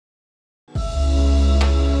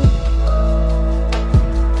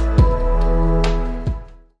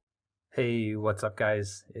what's up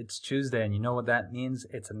guys? It's Tuesday and you know what that means?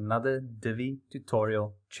 It's another Divi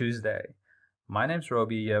tutorial Tuesday. My name's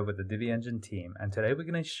Roby here with the Divi Engine team, and today we're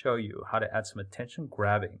going to show you how to add some attention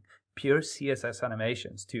grabbing pure CSS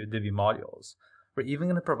animations to your Divi modules. We're even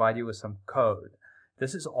going to provide you with some code.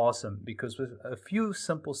 This is awesome because with a few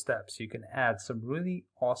simple steps you can add some really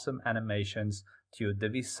awesome animations to your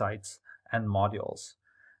Divi sites and modules.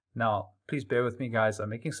 Now, please bear with me guys, I'm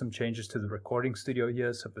making some changes to the recording studio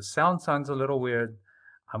here, so if the sound sounds a little weird,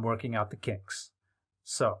 I'm working out the kinks.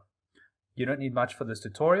 So, you don't need much for this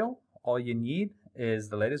tutorial. All you need is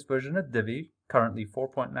the latest version of Divi, currently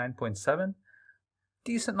 4.9.7,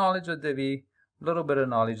 decent knowledge of Divi, a little bit of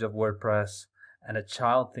knowledge of WordPress, and a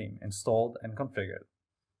child theme installed and configured.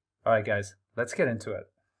 Alright guys, let's get into it.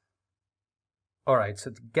 Alright, so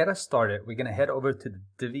to get us started, we're going to head over to the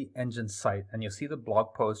Divi Engine site and you'll see the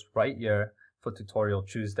blog post right here for Tutorial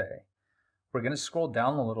Tuesday. We're going to scroll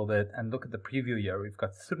down a little bit and look at the preview here. We've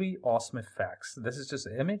got 3 awesome effects. This is just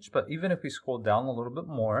an image, but even if we scroll down a little bit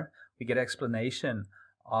more, we get explanation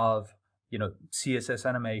of, CSS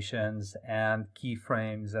animations and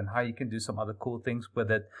keyframes and how you can do some other cool things with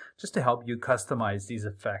it just to help you customize these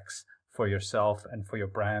effects for yourself and for your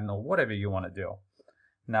brand or whatever you want to do.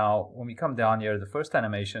 Now, when we come down here, the first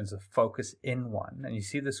animation is a focus in one, and you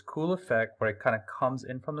see this cool effect where it kind of comes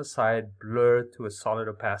in from the side, blurred to a solid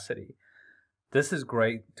opacity. This is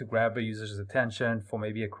great to grab a user's attention for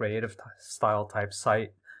maybe a creative style type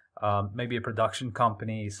site, maybe a production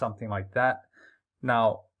company, something like that.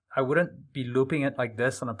 Now, I wouldn't be looping it like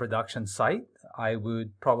this on a production site. I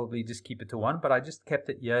would probably just keep it to 1, but I just kept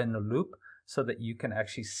it here in a loop so that you can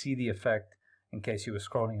actually see the effect in case you were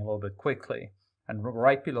scrolling a little bit quickly. And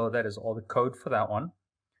right below that is all the code for that one.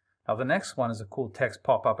 Now the next one is a cool text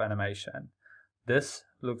pop-up animation. This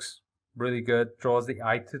looks really good, draws the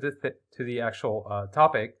eye to the actual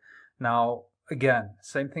topic. Now again,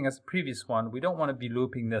 same thing as the previous one. We don't want to be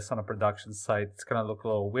looping this on a production site. It's going to look a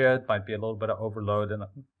little weird, might be a little bit of overload, and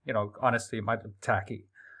honestly it might look tacky.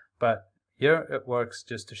 But here it works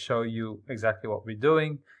just to show you exactly what we're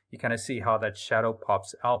doing. You kind of see how that shadow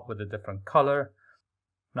pops out with a different color.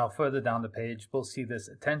 Now further down the page, we'll see this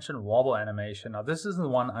attention wobble animation. Now this is the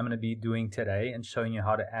one I'm going to be doing today and showing you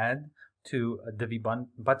how to add to a Divi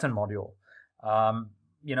button module.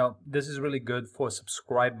 This is really good for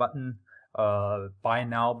subscribe button, buy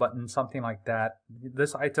now button, something like that.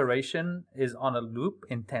 This iteration is on a loop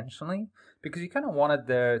intentionally because you kind of want it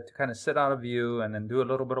there to kind of sit out of view and then do a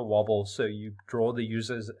little bit of wobble so you draw the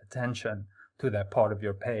user's attention to that part of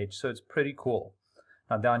your page. So it's pretty cool.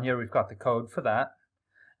 Now down here we've got the code for that.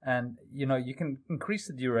 And you can increase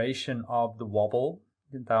the duration of the wobble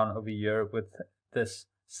down over here with this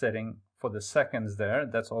setting for the seconds there.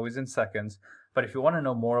 That's always in seconds. But if you want to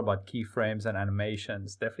know more about keyframes and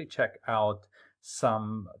animations, definitely check out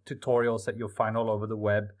some tutorials that you'll find all over the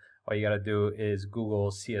web. All you got to do is Google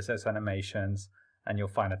CSS Animations and you'll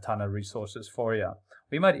find a ton of resources for you.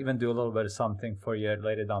 We might even do a little bit of something for you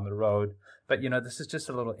later down the road. But this is just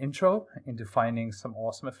a little intro into finding some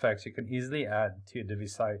awesome effects you can easily add to your Divi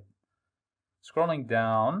site. Scrolling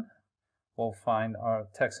down, we'll find our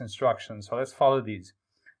text instructions. So let's follow these.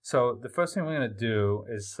 So the first thing we're going to do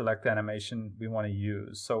is select the animation we want to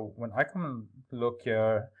use. So when I come and look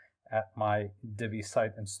here at my Divi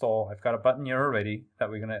site install, I've got a button here already that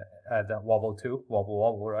we're going to add that wobble to, wobble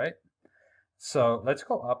wobble, right? So let's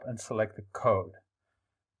go up and select the code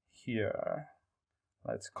here.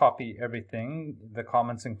 Let's copy everything, the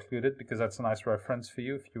comments included, because that's a nice reference for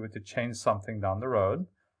you if you were to change something down the road.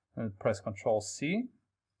 And press Ctrl+C.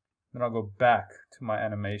 Then I'll go back to my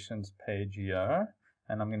animations page here,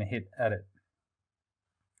 and I'm going to hit edit.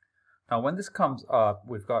 Now when this comes up,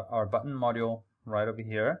 we've got our button module right over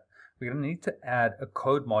here. We're going to need to add a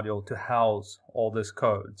code module to house all this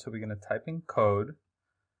code. So we're going to type in code,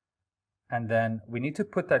 and then we need to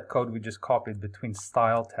put that code we just copied between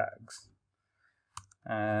style tags.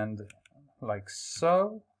 And like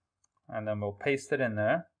so, and then we'll paste it in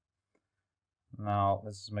there. Now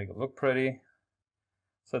let's just make it look pretty.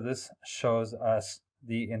 So this shows us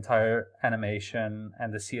the entire animation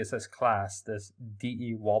and the CSS class, this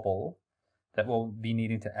DE wobble, that we'll be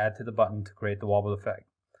needing to add to the button to create the wobble effect.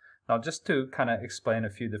 Now just to kind of explain a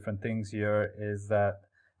few different things here is that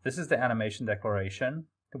this is the animation declaration.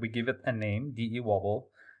 We give it a name, DE wobble.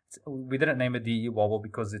 We didn't name it DE wobble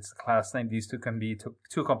because it's a class name. These two can be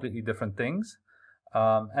two completely different things.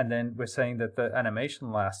 And then we're saying that the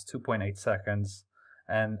animation lasts 2.8 seconds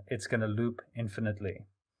and it's going to loop infinitely.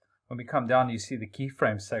 When we come down, you see the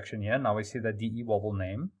keyframe section here. Now we see the DE wobble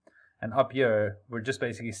name. And up here, we're just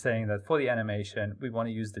basically saying that for the animation, we want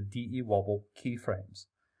to use the DE wobble keyframes.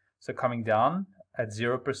 So coming down at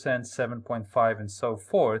 0%, 7.5, and so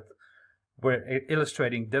forth, we're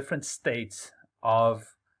illustrating different states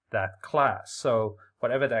of that class. So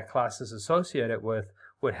whatever that class is associated with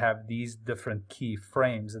would have these different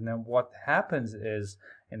keyframes. And then what happens is,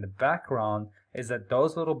 in the background, is that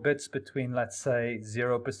those little bits between, let's say,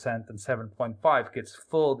 0% and 7.5 gets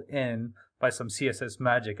filled in by some CSS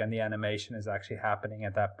magic, and the animation is actually happening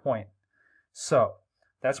at that point. So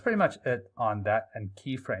that's pretty much it on that and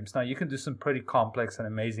keyframes. Now you can do some pretty complex and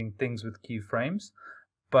amazing things with keyframes,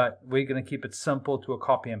 but we're going to keep it simple to a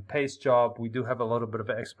copy and paste job. We do have a little bit of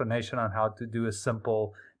an explanation on how to do a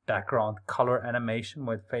simple background color animation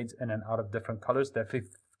where it fades in and out of different colors. Definitely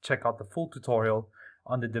check out the full tutorial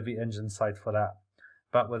on the Divi Engine site for that.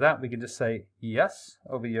 But with that, we can just say yes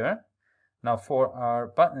over here. Now for our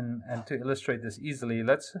button, and to illustrate this easily,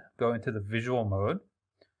 let's go into the visual mode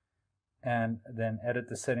and then edit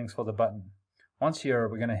the settings for the button. Once here,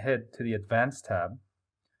 we're going to head to the Advanced tab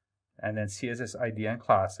and then CSS ID and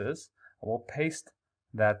classes. We'll paste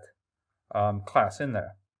that class in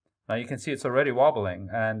there. Now you can see it's already wobbling,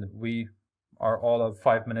 and we are all of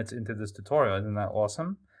 5 minutes into this tutorial. Isn't that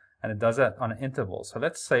awesome? And it does that on an interval. So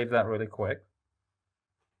let's save that really quick.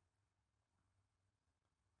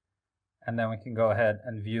 And then we can go ahead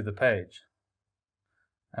and view the page.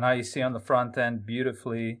 And now you see on the front end,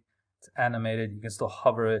 beautifully, it's animated. You can still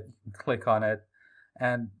hover it, you can click on it.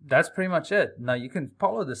 And that's pretty much it. Now you can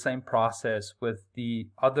follow the same process with the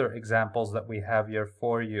other examples that we have here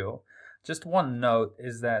for you. Just one note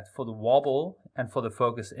is that for the wobble and for the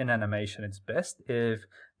focus in animation, it's best if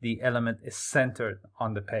the element is centered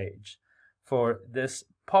on the page. For this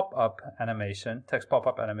pop-up animation, text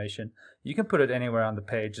pop-up animation, you can put it anywhere on the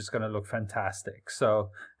page. It's going to look fantastic.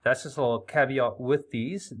 So that's just a little caveat with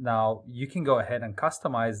these. Now you can go ahead and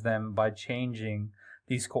customize them by changing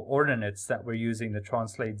these coordinates that we're using to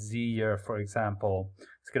translate Z here, for example.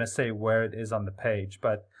 It's going to say where it is on the page,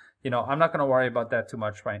 but you know, I'm not going to worry about that too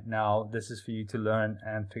much right now. This is for you to learn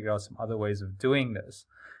and figure out some other ways of doing this.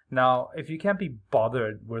 Now, if you can't be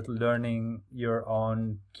bothered with learning your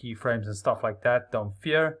own keyframes and stuff like that, don't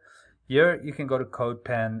fear. Here you can go to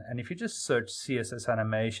CodePen, and if you just search CSS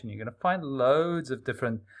Animation, you're going to find loads of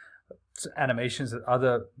different animations that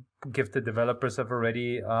other gifted developers have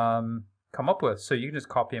already come up with. So you can just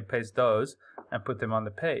copy and paste those and put them on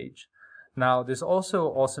the page. Now, there's also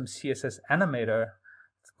awesome CSS Animator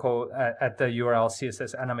called at the URL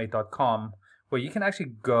cssanimate.com, where you can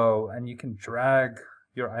actually go and you can drag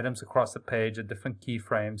your items across the page at different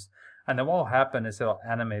keyframes, and then what will happen is it'll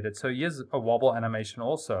animate it. So here's a wobble animation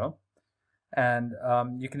also, and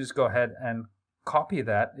you can just go ahead and copy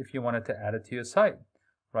that if you wanted to add it to your site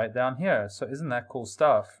right down here. So isn't that cool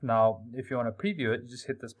stuff? Now if you want to preview it, you just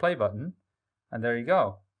hit this play button and there you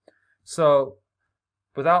go. So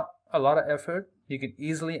without a lot of effort, you can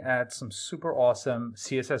easily add some super awesome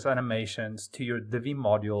CSS animations to your Divi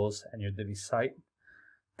modules and your Divi site.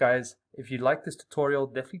 Guys, if you like this tutorial,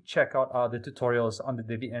 definitely check out our other tutorials on the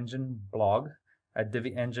Divi Engine blog at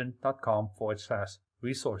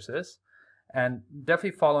diviengine.com/resources. And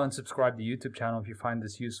definitely follow and subscribe to the YouTube channel if you find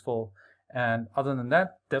this useful. And other than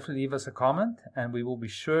that, definitely leave us a comment, and we will be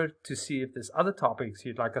sure to see if there's other topics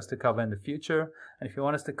you'd like us to cover in the future. And if you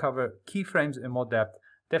want us to cover keyframes in more depth,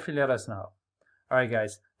 definitely let us know. Alright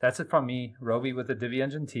guys, that's it from me, Roby with the Divi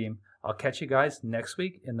Engine team. I'll catch you guys next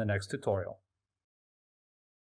week in the next tutorial.